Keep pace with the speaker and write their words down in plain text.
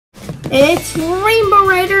It's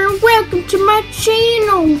RainbowRider. Welcome to my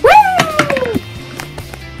channel. Woo!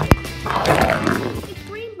 It's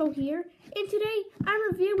Rainbow here, and today I'm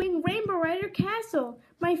reviewing RainbowRider Castle,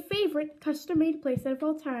 my favorite custom-made playset of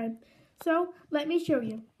all time. So let me show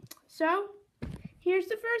you. So here's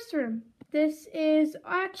the first room. This is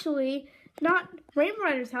actually not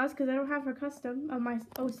RainbowRider's house because I don't have a custom of my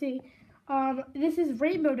OC. This is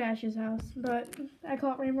Rainbow Dash's house, but I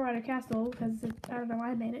call it RainbowRider Castle because I don't know why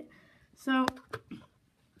I made it. So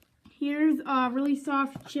here's a really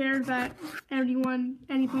soft chair that any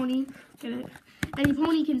pony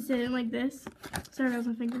can sit in like this. Sorry, that was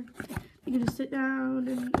my finger. You can just sit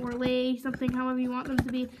down or lay something however you want them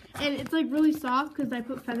to be. And it's like really soft because I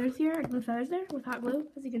put feathers here. I glue feathers there with hot glue,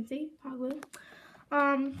 as you can see, hot glue.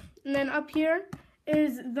 And then up here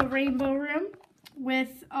is the rainbow room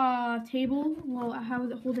with a table. Well, how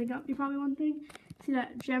is it holding up? You're probably wondering. See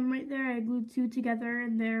that gem right there? I glued two together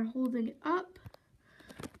and they're holding it up.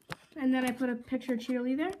 And then I put a picture of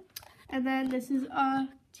Cheerly there. And then this is a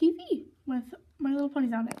TV with My Little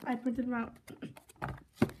Ponies on it. I printed them out.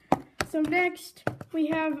 So next we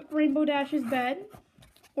have Rainbow Dash's bed,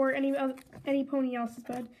 or any pony else's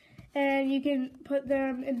bed. And you can put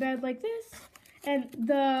them in bed like this. And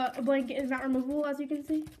the blanket is not removable, as you can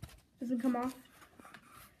see. It doesn't come off.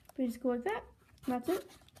 We just go like that. And that's it.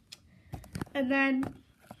 And then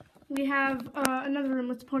we have another room.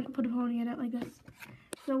 Let's put a pony in it like this.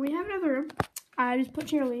 So we have another room. I just put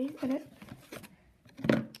Cheerly in it.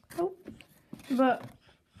 Oh, but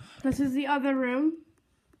this is the other room.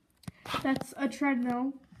 That's a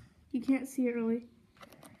treadmill. You can't see it really.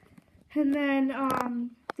 And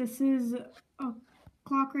then this is a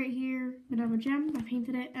clock right here. And I have a gem. I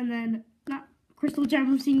painted it. And then not crystal gem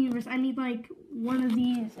from Steven Universe. I need like one of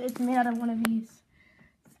these. It's made out of one of these.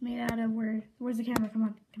 Made out of where's the camera?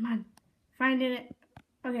 Come on. Finding it.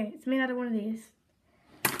 Okay, it's made out of one of these.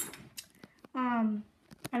 I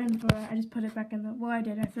didn't throw that. I just put it back in the, well, I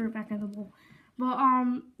did. I threw it back in the bowl.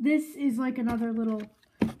 But, this is like another little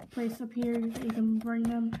place up here that you can bring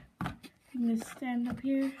them. You can just stand up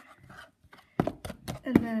here.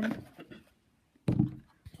 And then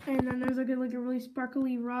there's like a really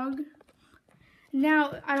sparkly rug.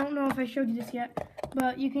 Now, I don't know if I showed you this yet,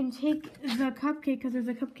 but you can take the cupcake, because there's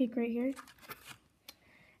a cupcake right here,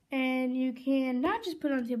 and you can not just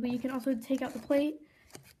put it on the table, you can also take out the plate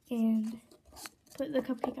and put the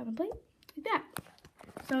cupcake on the plate, like that,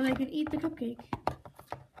 so they can eat the cupcake.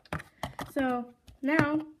 So,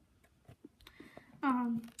 now,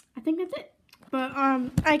 I think that's it, but,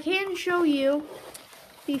 I can show you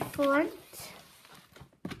the front.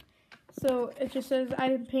 So, it just says, I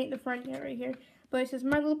didn't paint the front yet right here. But it says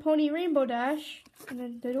My Little Pony Rainbow Dash, and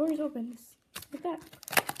then the doors open like that.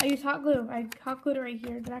 I use hot glue. I hot glued it right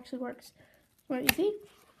here. That actually works. What you see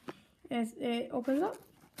is it opens up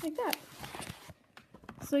like that.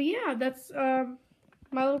 So yeah, that's My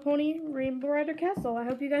Little Pony RainbowRider Castle. I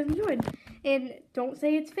hope you guys enjoyed. And don't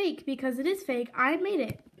say it's fake, because it is fake. I made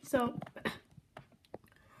it. So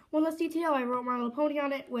one last detail, I wrote My Little Pony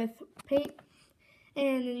on it with paint.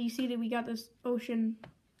 And then you see that we got this ocean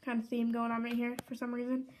kind of theme going on right here for some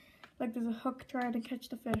reason. Like there's a hook trying to catch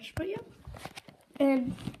the fish. But yeah.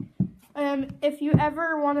 And if you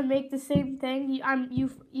ever want to make the same thing,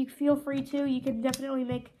 you feel free to. You can definitely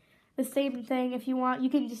make the same thing if you want. You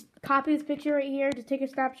can just copy this picture right here. Just take a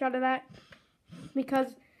snapshot of that.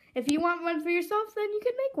 Because if you want one for yourself, then you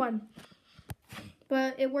can make one.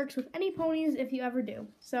 But it works with any ponies if you ever do.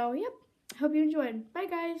 So, yep. Hope you enjoyed. Bye,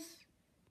 guys.